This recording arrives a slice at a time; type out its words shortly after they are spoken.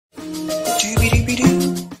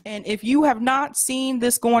And if you have not seen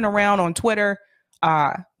this going around on Twitter,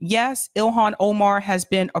 yes, Ilhan Omar has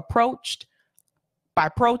been approached by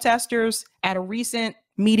protesters at a recent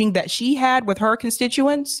meeting that she had with her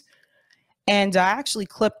constituents. And I actually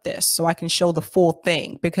clipped this so I can show the full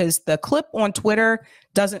thing, because the clip on Twitter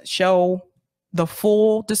doesn't show the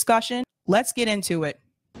full discussion. Let's get into it.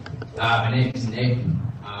 My name is Nick.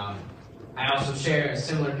 I also share a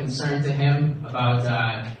similar concern to him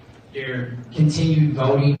about your continued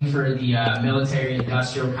voting for the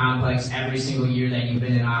military-industrial complex every single year that you've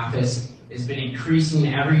been in office. It's been increasing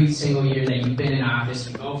every single year that you've been in office.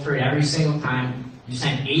 You vote for it every single time. You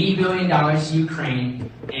sent $80 billion to Ukraine,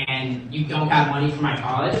 and you don't got money for my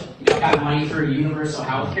college. You don't got money for universal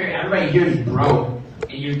health care. Everybody here is broke,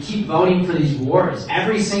 and you keep voting for these wars.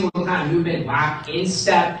 Every single time you've been locked in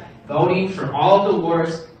step, voting for all of the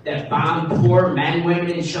wars that bomb poor men, women,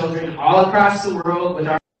 and children all across the world with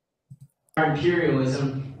our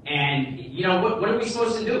imperialism. And, you know, what are we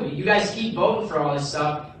supposed to do? You guys keep voting for all this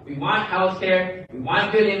stuff. We want healthcare, we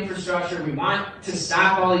want good infrastructure, we want to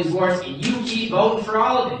stop all these wars, and you keep voting for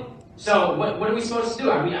all of it. So what are we supposed to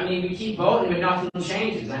do? I mean, we keep voting, but nothing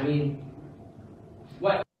changes. I mean,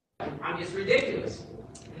 what? It's ridiculous.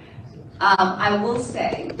 I will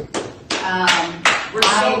say, we're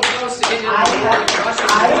so close to getting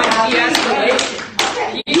de-escalation.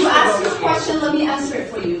 You asked your question, let me answer it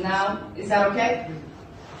for you now. Is that okay?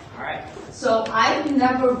 All right. So I've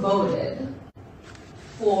never voted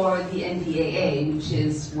for the NDAA, which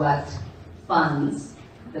is what funds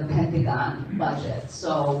the Pentagon budget.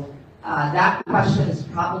 So that question is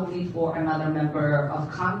probably for another member of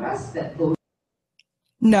Congress that voted.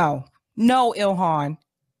 No, Ilhan.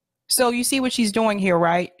 So you see what she's doing here,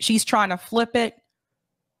 right? She's trying to flip it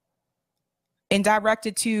and direct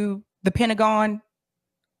it to the Pentagon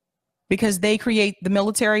because they create the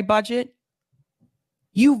military budget.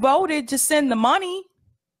 You voted to send the money,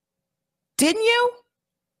 didn't you?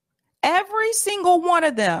 Every single one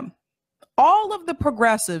of them, all of the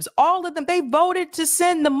progressives, all of them, they voted to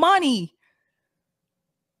send the money.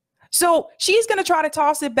 So she's going to try to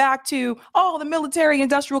toss it back to, oh, the military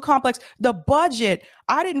industrial complex, the budget.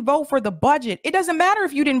 I didn't vote for the budget. It doesn't matter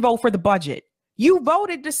if you didn't vote for the budget. You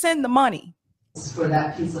voted to send the money. For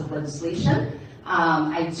that piece of legislation,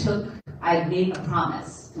 I made a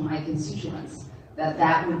promise to my constituents that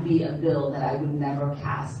that would be a bill that I would never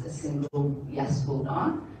cast a single yes vote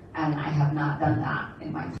on. And I have not done that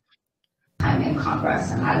in my time in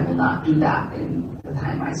Congress, and I will not do that in the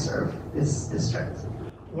time I serve this district.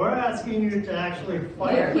 We're asking you to actually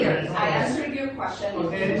fight for Here, us. I answered your question.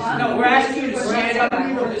 Okay. No, we're asking you to stand up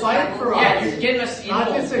to fight for us. Yeah, you're getting us Not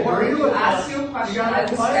disagree with us. Ask your question. You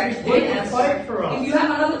gotta fight for us. If you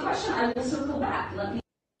have another question, I will circle back. Let me.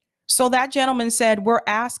 So that gentleman said, we're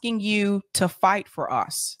asking you to fight for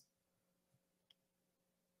us.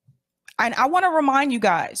 And I want to remind you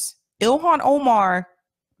guys, Ilhan Omar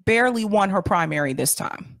barely won her primary this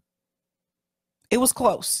time. It was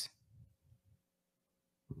close.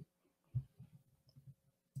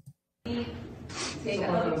 Take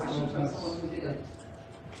another question from someone who did it.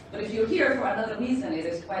 But if you're here for another reason, it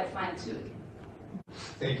is quite fine too.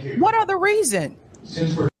 Thank you. What other reason?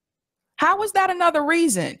 How is that another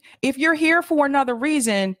reason? If you're here for another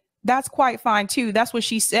reason, that's quite fine too. That's what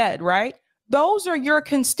she said, right? Those are your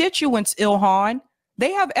constituents, Ilhan.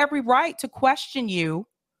 They have every right to question you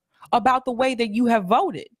about the way that you have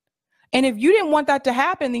voted. And if you didn't want that to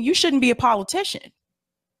happen, then you shouldn't be a politician.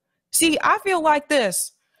 See, I feel like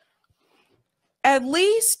this. At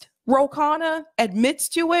least Ro Khanna admits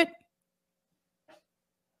to it.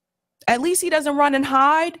 At least he doesn't run and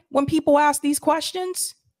hide when people ask these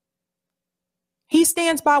questions. He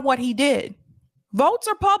stands by what he did. Votes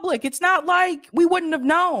are public. It's not like we wouldn't have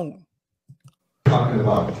known. Talking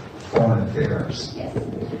about foreign affairs.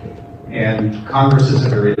 And Congress is a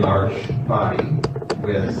very large body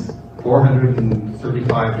with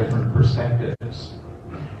 435 different perspectives.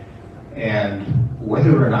 And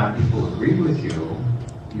whether or not people agree with you,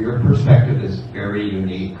 your perspective is very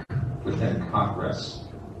unique within Congress,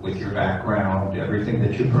 with your background, everything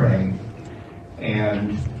that you bring.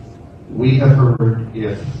 And we have heard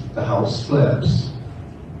if the House flips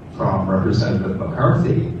from Representative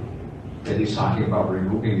McCarthy, that he's talking about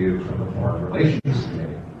removing you from the Foreign Relations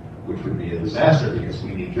Committee, which would be a disaster because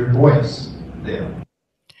we need your voice there.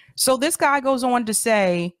 So this guy goes on to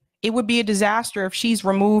say it would be a disaster if she's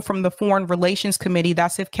removed from the Foreign Relations Committee.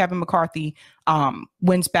 That's if Kevin McCarthy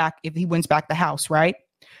wins back, if he wins back the House, right?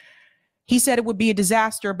 He said it would be a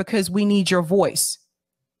disaster because we need your voice.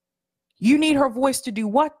 You need her voice to do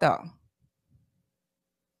what, though?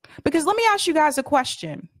 Because let me ask you guys a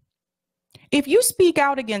question. If you speak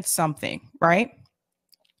out against something, right?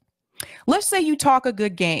 Let's say you talk a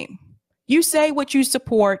good game. You say what you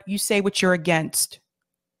support, you say what you're against.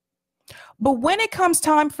 But when it comes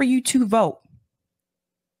time for you to vote,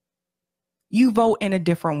 you vote in a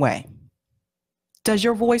different way. Does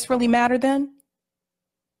your voice really matter then?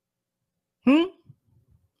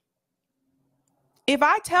 If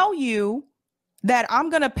I tell you that I'm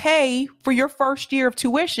going to pay for your first year of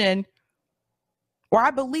tuition, or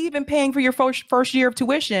I believe in paying for your first year of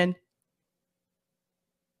tuition,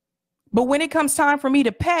 but when it comes time for me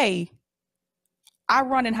to pay, I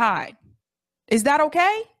run and hide. Is that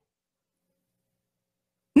okay?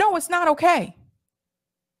 No, it's not okay.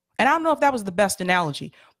 And I don't know if that was the best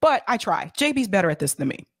analogy, but I try. JB's better at this than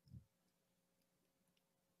me.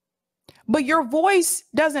 But your voice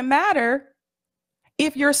doesn't matter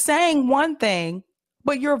if you're saying one thing,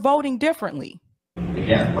 but you're voting differently.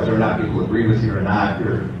 Again, whether or not people agree with you or not,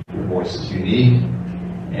 your voice is unique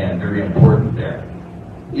and very important there.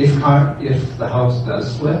 If the House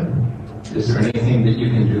does split, is there anything that you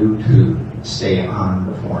can do to stay on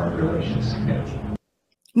the Foreign Relations Committee?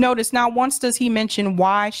 Notice not once does he mention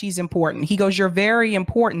why she's important. He goes, you're very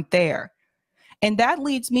important there. And that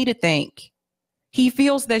leads me to think he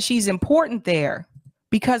feels that she's important there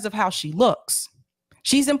because of how she looks.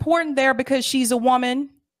 She's important there because she's a woman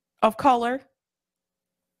of color.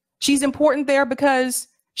 She's important there because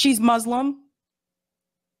she's Muslim.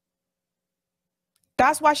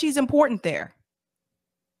 That's why she's important there.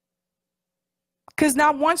 Because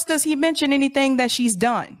not once does he mention anything that she's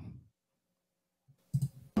done.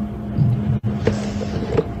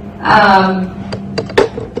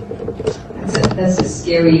 That's a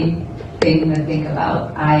scary thing to think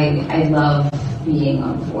about. I love being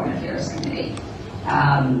on the Foreign Affairs Committee.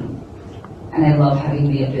 And I love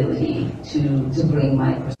having the ability to bring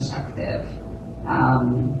my perspective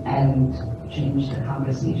and change the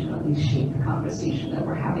conversation, at least shape the conversation that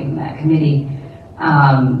we're having in that committee.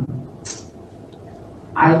 I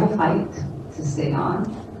will fight to stay on,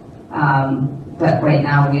 but right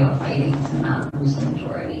now we are fighting to not lose the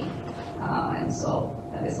majority. And so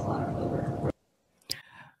that is a lot of work.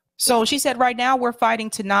 So she said, right now we're fighting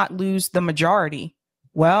to not lose the majority.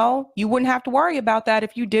 Well, you wouldn't have to worry about that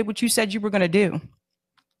if you did what you said you were going to do.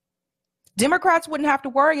 Democrats wouldn't have to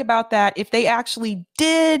worry about that if they actually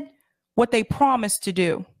did what they promised to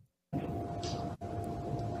do.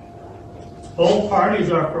 Both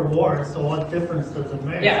parties are for war, so what difference does it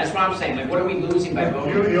make? Yeah, that's what I'm saying. Like, what are we losing by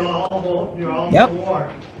voting? You're all Yep. for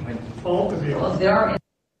war. Both of you. Well, there are.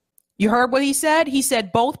 You heard what he said? He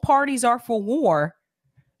said both parties are for war.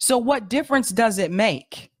 So what difference does it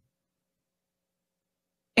make?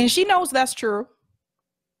 And she knows that's true.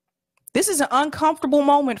 This is an uncomfortable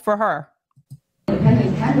moment for her.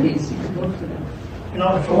 Independent candidates, you can vote for them. You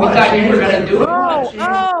know, if you We want thought to you change were going to it- do it.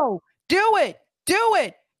 Do it. Do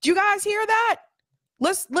it. Do you guys hear that?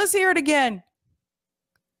 Let's hear it again.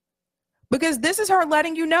 Because this is her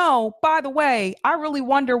letting you know, by the way, I really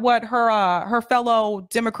wonder what her fellow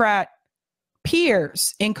Democrat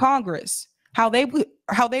peers in Congress, how they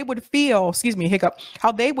would feel, excuse me, hiccup,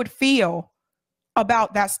 how they would feel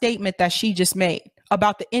about that statement that she just made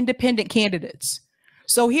about the independent candidates.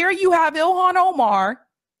 So here you have Ilhan Omar,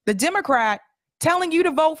 the Democrat, telling you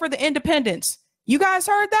to vote for the independents. You guys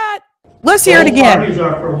heard that? Let's hear it again. Both parties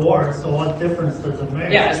are for war, so what difference does it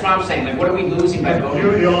make? Yeah, that's what I'm saying. Like, what are we losing by voting?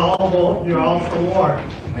 You're all for war.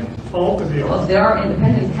 Both of you. Well, if there are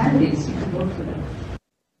independent candidates, you can vote for them.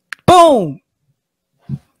 Boom.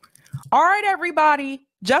 All right, everybody.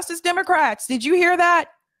 Justice Democrats, did you hear that?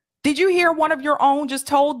 Did you hear one of your own just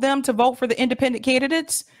told them to vote for the independent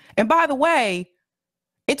candidates? And by the way,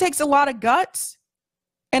 it takes a lot of guts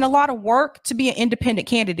and a lot of work to be an independent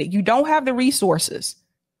candidate. You don't have the resources.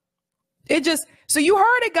 So you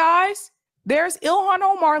heard it, guys. There's Ilhan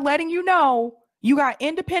Omar letting you know you got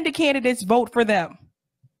independent candidates, vote for them.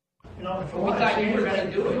 You know, if you We want thought to you change were gonna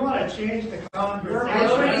it- do if it. you want to change the conversation. I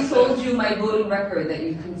already told you my voting record that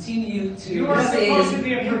you continue to You are say supposed to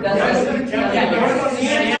be a that's- progressive. Yeah, you're supposed to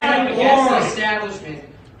stand against the establishment.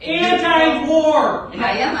 Anti-war.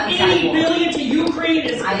 I am 80 anti-war. billion to Ukraine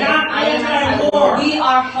is I not am anti-war. We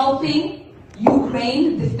are helping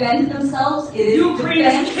Ukraine defend themselves. It is Ukraine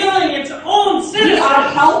is defense. killing its own We citizens. are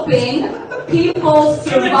helping people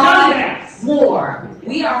survive Donbass. war.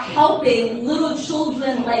 We are helping little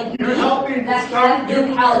children like You're me helping that to start have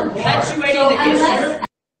been held. Perpetuating So the unless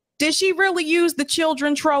Did she really use the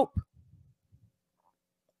children trope?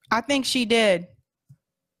 I think she did.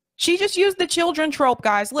 She just used the children trope,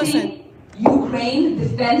 guys. Listen. Ukraine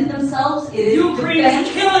defend themselves, it is Ukraine defense.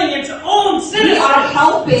 is killing its own We citizens. are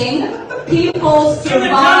helping people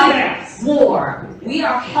survive Donbass. war. We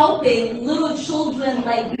are helping little children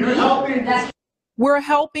like me. We're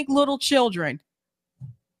helping little children.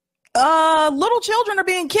 Little children are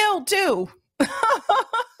being killed too.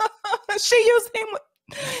 She used him.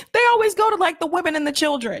 They always go to like the women and the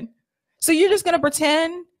children. So you're just going to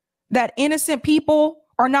pretend that innocent people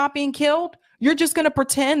are not being killed? You're just going to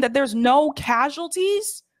pretend that there's no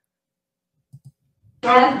casualties?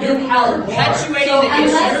 Have been held. So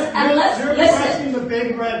unless you're pressing the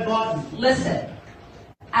big red button. Listen,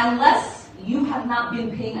 unless you have not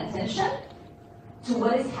been paying attention to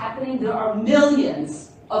what is happening, there are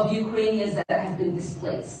millions of Ukrainians that have been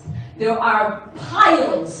displaced. There are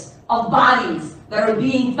piles of bodies that are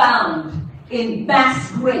being found in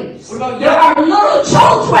mass graves. There are little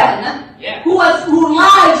children whose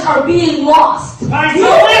lives are being lost. You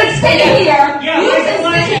can sit here,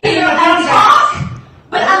 and talk,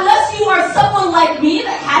 but unless you are someone like me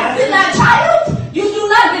that has been that child, you do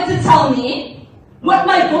not get to tell me what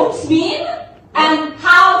my votes mean and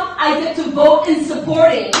how I get to vote in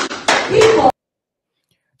supporting people.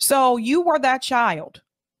 So you were that child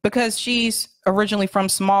because she's originally from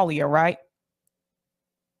Somalia, right?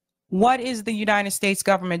 What is the United States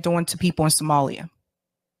government doing to people in Somalia?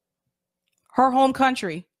 Her home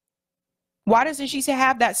country. Why doesn't she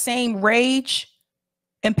have that same rage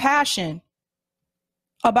and passion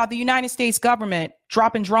about the United States government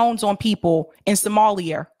dropping drones on people in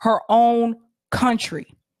Somalia, her own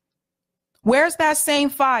country? Where's that same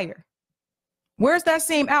fire? Where's that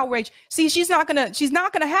same outrage? See, she's not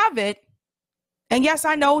gonna have it. And yes,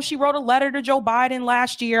 I know she wrote a letter to Joe Biden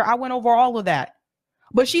last year. I went over all of that.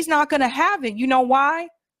 But she's not going to have it. You know why?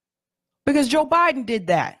 Because Joe Biden did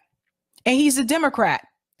that. And he's a Democrat.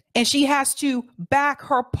 And she has to back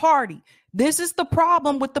her party. This is the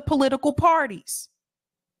problem with the political parties.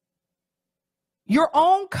 Your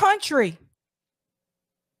own country.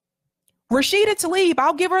 Rashida Tlaib,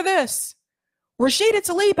 I'll give her this. Rashida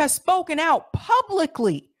Tlaib has spoken out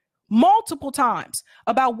publicly multiple times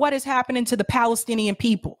about what is happening to the Palestinian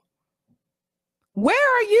people. Where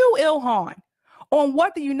are you, Ilhan, on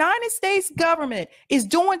what the United States government is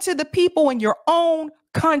doing to the people in your own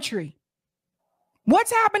country?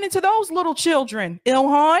 What's happening to those little children,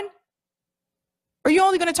 Ilhan? Or are you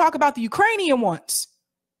only going to talk about the Ukrainian ones?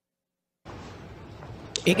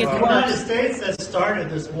 It gets The worse. United States that started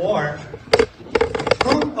this war.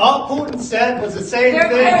 All Putin said was the same thing.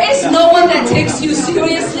 There is no one that takes you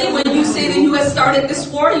seriously when you say the U.S. started this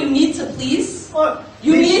war. You need to please.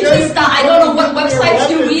 You need to stop. I don't know what websites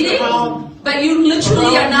you're reading, but you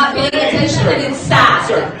literally are not paying attention, and it's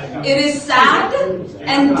sad. It is sad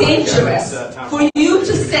and dangerous for you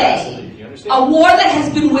to say a war that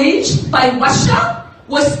has been waged by Russia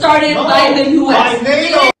was started by the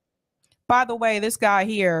U.S. By the way, this guy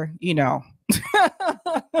here, you know,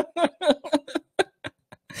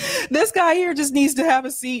 this guy here just needs to have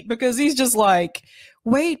a seat because he's just like,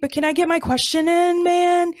 wait, but can I get my question in,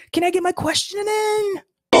 man? Can I get my question in?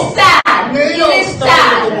 It's sad. It is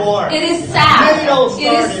sad. It is sad.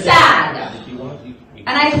 It is sad.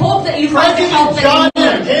 And I hope that you find the help that you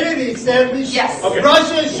need. Kennedy said Yes.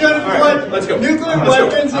 Russia shouldn't put nuclear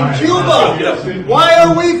weapons in Cuba. Why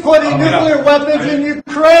are we putting nuclear weapons in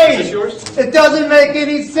Ukraine? It doesn't make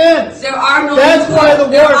any sense. There are no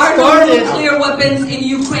nuclear weapons in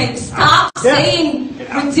Ukraine. Stop saying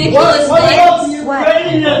ridiculous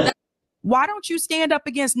things. Why don't you stand up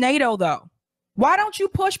against NATO, though? Why don't you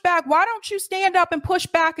push back? Why don't you stand up and push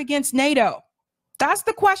back against NATO? That's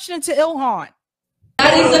the question to Ilhan.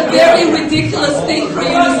 That is a very ridiculous thing for you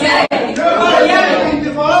to say.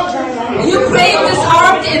 Ukraine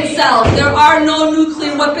disarmed itself. There are no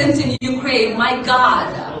nuclear weapons in Ukraine. My God.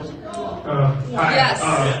 Yes.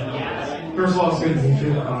 First of all, it's good to meet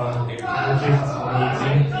you.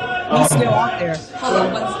 He's still out there. Hold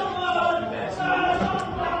on one second.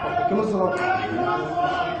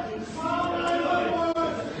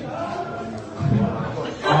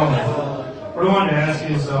 What I wanted to ask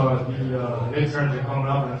you is the midterms are coming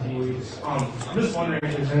up in a few weeks. I'm just wondering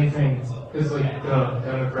if there's anything, because like the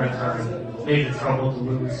Democrats are in major trouble to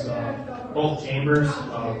lose both chambers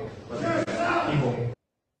people.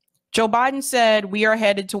 Joe Biden said we are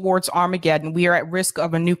headed towards Armageddon. We are at risk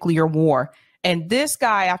of a nuclear war. And this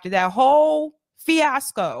guy, after that whole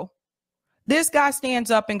fiasco, this guy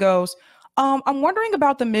stands up and goes, I'm wondering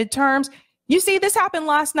about the midterms. You see, this happened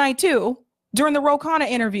last night, too, during the Ro Khanna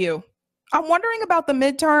interview. I'm wondering about the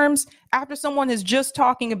midterms after someone is just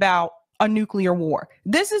talking about a nuclear war.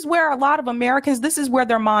 This is where a lot of Americans, this is where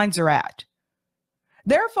their minds are at.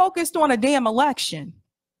 They're focused on a damn election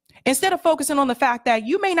instead of focusing on the fact that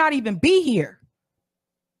you may not even be here.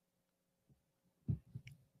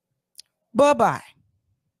 Bye-bye.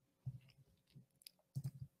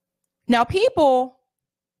 Now people,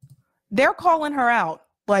 they're calling her out.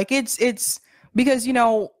 Like it's because, you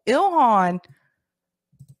know, Ilhan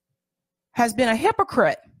has been a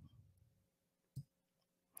hypocrite.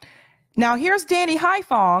 Now here's Danny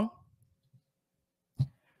Haifong.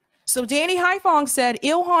 So Danny Haifong said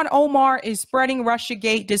Ilhan Omar is spreading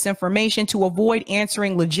Russiagate disinformation to avoid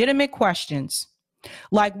answering legitimate questions,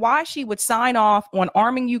 like why she would sign off on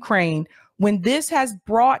arming Ukraine when this has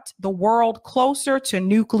brought the world closer to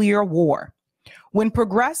nuclear war. When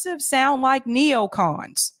progressives sound like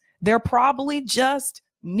neocons, they're probably just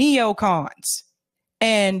neocons.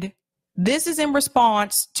 And this is in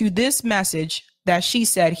response to this message that she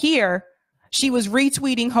said here. She was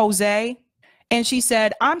retweeting Jose, and she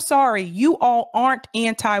said, I'm sorry, you all aren't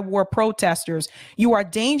anti-war protesters. You are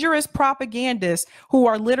dangerous propagandists who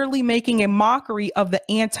are literally making a mockery of the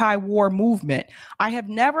anti-war movement. I have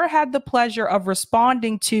never had the pleasure of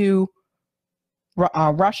responding to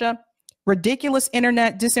Russia, ridiculous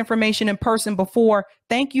internet disinformation in person before.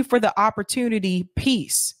 Thank you for the opportunity.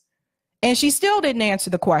 Peace. And she still didn't answer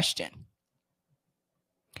the question.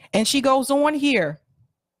 And she goes on here.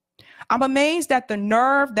 I'm amazed at the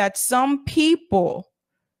nerve that some people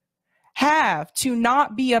have to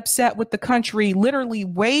not be upset with the country literally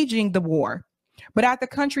waging the war, but at the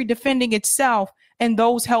country defending itself and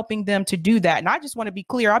those helping them to do that. And I just want to be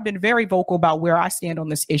clear. I've been very vocal about where I stand on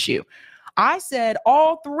this issue. I said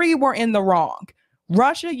all three were in the wrong: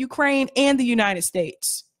 Russia, Ukraine, and the United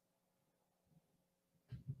States.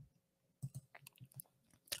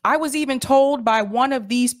 I was even told by one of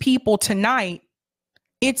these people tonight,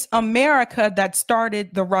 it's America that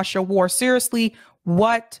started the Russia war. Seriously,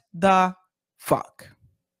 what the fuck?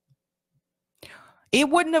 It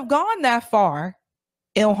wouldn't have gone that far,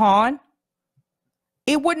 Ilhan.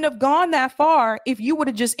 It wouldn't have gone that far if you would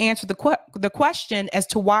have just answered the question as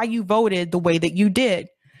to why you voted the way that you did.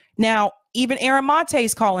 Now, even Aaron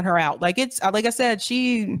Monte's calling her out. Like I said,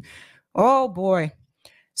 oh boy.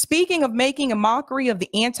 Speaking of making a mockery of the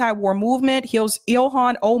anti-war movement, here's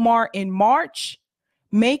Ilhan Omar in March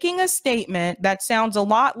making a statement that sounds a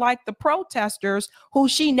lot like the protesters who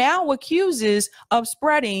she now accuses of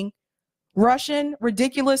spreading Russian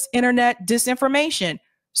ridiculous internet disinformation.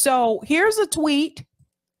 So here's a tweet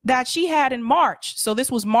that she had in March. So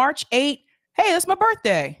this was March 8th. Hey, that's my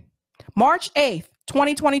birthday. March 8th,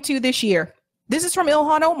 2022 this year. This is from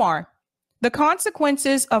Ilhan Omar. The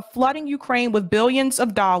consequences of flooding Ukraine with billions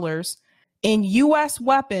of dollars in U.S.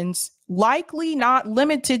 weapons, likely not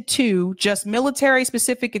limited to just military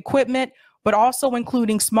specific equipment, but also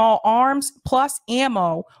including small arms plus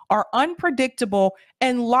ammo, are unpredictable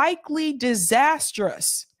and likely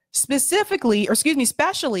disastrous, especially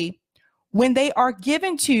when they are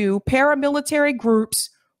given to paramilitary groups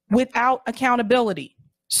without accountability.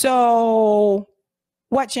 So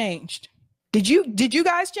what changed? Did you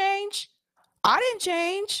guys change? I didn't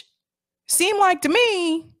change. Seemed like to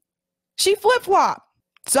me, she flip-flopped.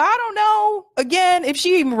 So I don't know, again, if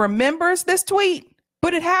she even remembers this tweet,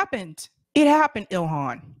 but it happened. It happened,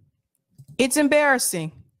 Ilhan. It's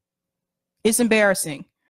embarrassing. It's embarrassing.